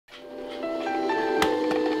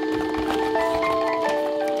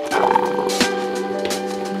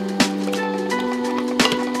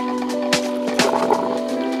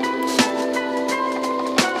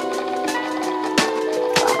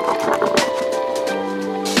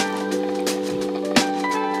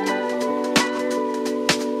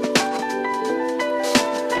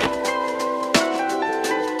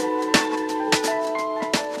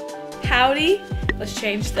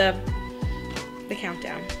change the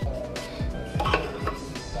countdown.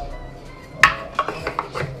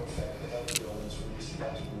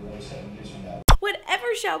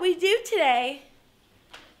 Whatever shall we do today?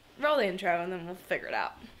 Roll the intro and then we'll figure it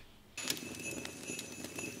out.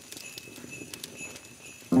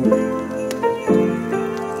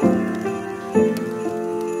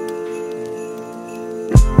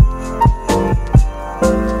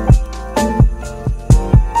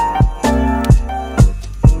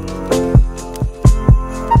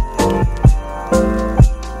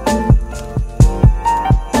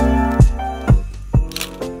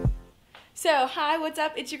 So, hi, what's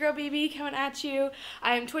up? It's your girl Bebee coming at you.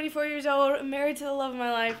 I am 24 years old, married to the love of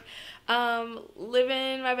my life,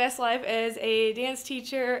 living my best life as a dance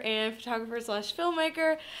teacher and photographer slash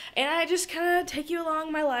filmmaker, and I just kind of take you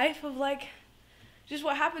along my life of like, just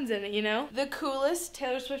what happens in it, you know? The coolest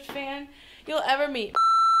Taylor Swift fan you'll ever meet.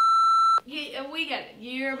 Yeah, we get it.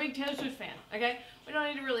 You're a big Taylor Swift fan, okay? We don't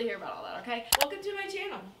need to really hear about all that, okay? Welcome to my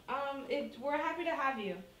channel. We're happy to have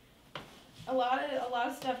you. A lot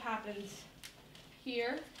of stuff happens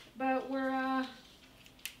here, but we're,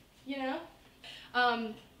 you know.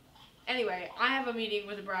 Anyway, I have a meeting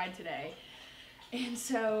with a bride today, and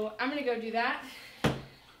so I'm gonna go do that, and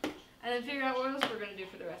then figure out what else we're gonna do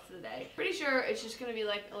for the rest of the day. Pretty sure it's just gonna be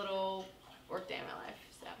like a little work day in my life,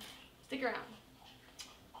 so stick around.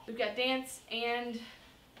 We've got dance and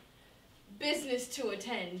business to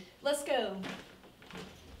attend. Let's go.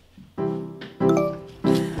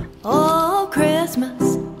 Oh,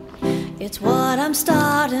 Christmas, it's what I'm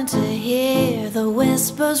starting to hear. The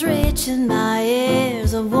whispers reaching my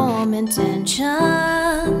ears of warm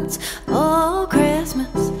intentions. Oh,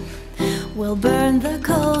 Christmas, we'll burn the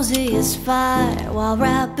coziest fire while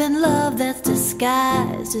wrapping love that's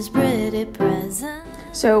disguised as pretty presents.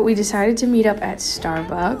 So we decided to meet up at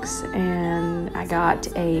Starbucks, and I got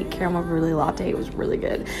a caramel brulee latte. It was really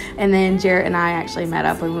good. And then Jarrett and I actually met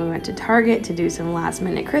up when we went to Target to do some last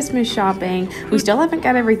minute Christmas shopping. We still haven't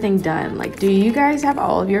got everything done. Like, do you guys have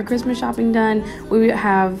all of your Christmas shopping done? We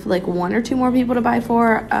have like 1 or 2 more people to buy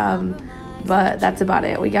for, but that's about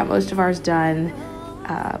it. We got most of ours done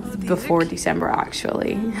before December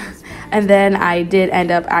actually. And then I did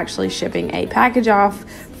end up actually shipping a package off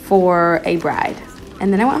for a bride.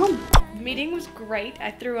 And then I went home. The meeting was great. I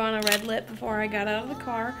threw on a red lip before I got out of the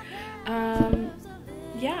car.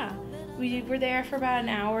 Yeah, we were there for about an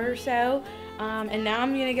hour or so. And now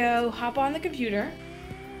I'm gonna go hop on the computer.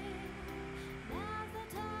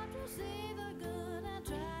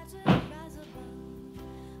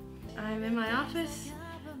 I'm in my office,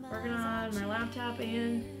 working on my laptop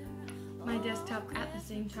and my desktop at the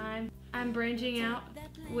same time. I'm branching out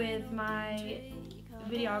with my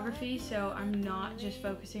videography, so I'm not just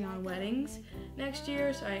focusing on weddings next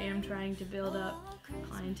year, so I am trying to build up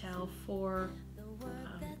clientele for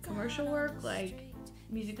commercial work like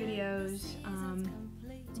music videos,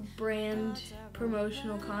 brand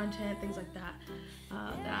promotional content, things like that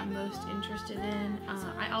that I'm most interested in.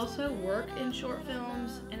 I also work in short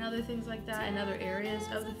films and other things like that in other areas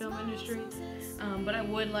of the film industry, but I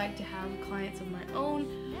would like to have clients of my own.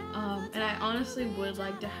 And I honestly would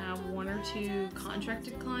like to have 1 or 2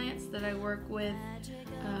 contracted clients that I work with,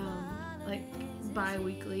 like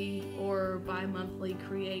bi-weekly or bi-monthly,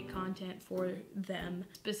 create content for them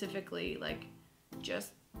specifically, like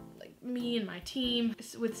just like me and my team.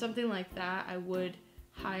 With something like that, I would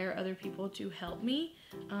hire other people to help me,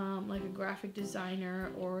 like a graphic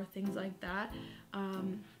designer or things like that.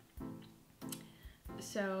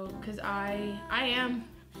 So, because I am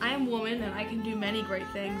woman and I can do many great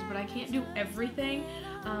things, but I can't do everything.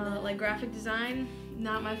 Like graphic design,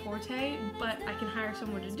 not my forte, but I can hire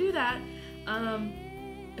someone to do that,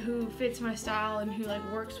 who fits my style and who like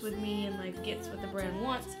works with me and like gets what the brand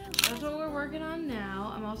wants. That's what we're working on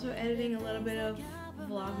now. I'm also editing a little bit of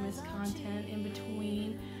Vlogmas content in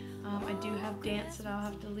between. I do have dance that I'll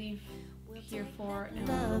have to leave here for.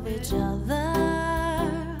 Love each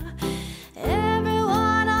other.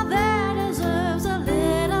 Everyone out there deserves a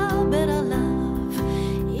little bit of love,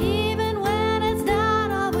 even when it's not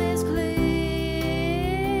always clear.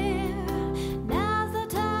 Now's the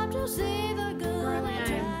time to see the good. Currently, I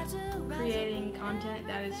am creating content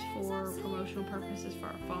that is for promotional purposes for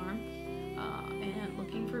our farm, and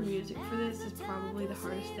looking for music for this is probably the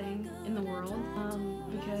hardest thing in the world,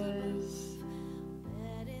 because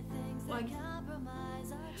like,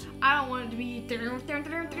 I don't want it to be, you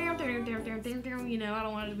know, I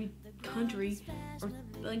don't want it to be country or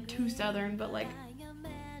like too southern, but like,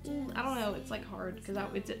 I don't know, it's like hard because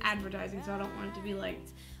it's advertising, so I don't want it to be like,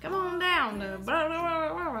 come on down to blah, blah,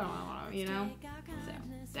 blah, blah, blah, you know.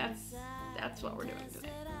 So that's that's what we're doing today.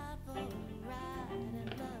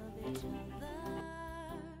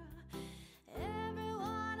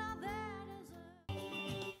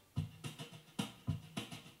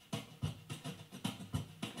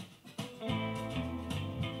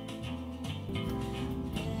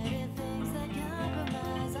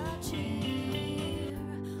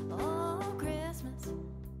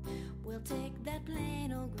 Take that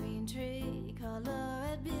plain old green tree, color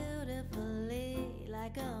it beautifully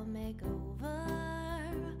like a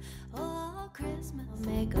makeover. Oh, Christmas,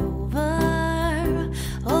 makeover.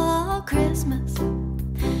 Oh, Christmas.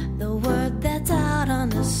 The word that's out on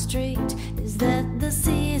the street is that the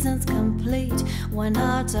season's complete when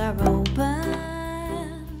hearts are open.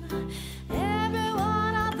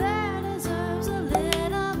 Everyone out there deserves a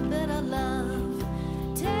little bit of love,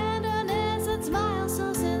 tenderness and smiles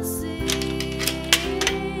so sincere.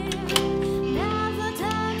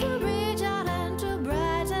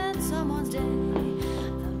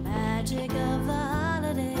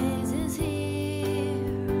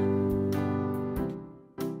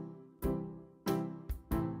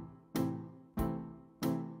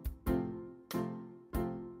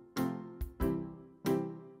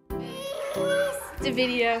 It's a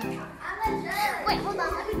video. Wait, hold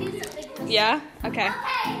on. Let me do something. Yeah? Okay.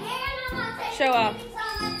 Show up.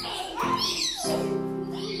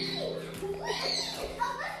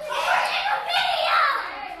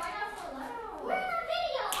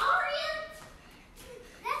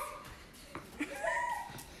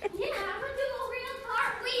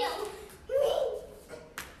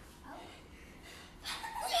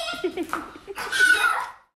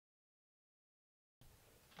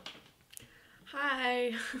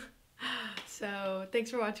 Hi. So thanks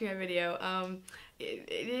for watching my video. It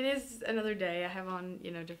is another day. I have on,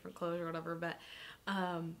 you know, different clothes or whatever, but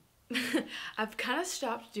I've kind of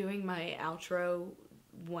stopped doing my outro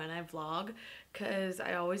when I vlog because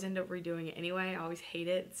I always end up redoing it anyway. I always hate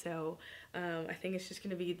it. So I think it's just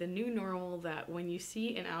gonna be the new normal that when you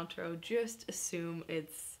see an outro, just assume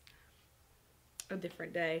it's a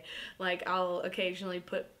different day. Like, I'll occasionally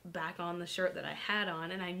put back on the shirt that I had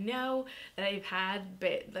on, and I know that I've had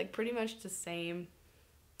like pretty much the same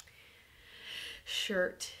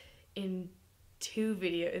shirt in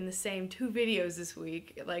the same two videos this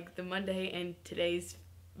week, like the Monday and today's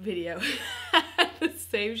video. The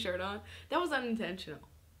same shirt on. That was unintentional.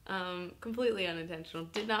 Completely unintentional.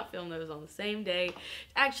 Did not film those on the same day.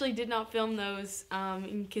 Actually did not film those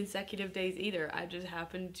in consecutive days either. I just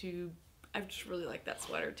happened to, I just really like that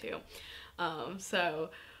sweater too. So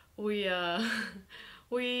we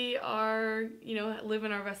are, you know,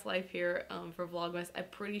 living our best life here for Vlogmas. I'm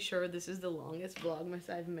pretty sure this is the longest Vlogmas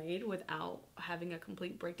I've made without having a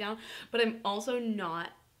complete breakdown, but I'm also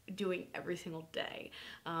not doing every single day.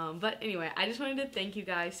 But anyway, I just wanted to thank you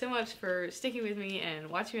guys so much for sticking with me and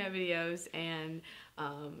watching my videos and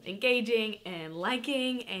engaging and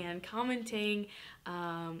liking and commenting.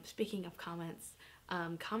 Speaking of comments,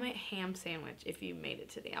 comment ham sandwich if you made it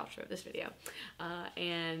to the outro of this video.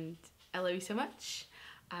 And I love you so much.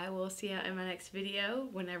 I will see you in my next video,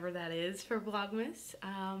 whenever that is for Vlogmas,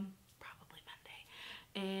 probably Monday.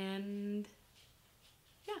 And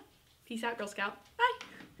yeah, peace out, Girl Scout. Bye.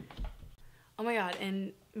 Oh my god,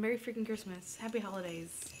 and Merry freaking Christmas. Happy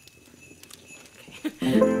holidays.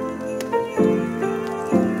 Okay.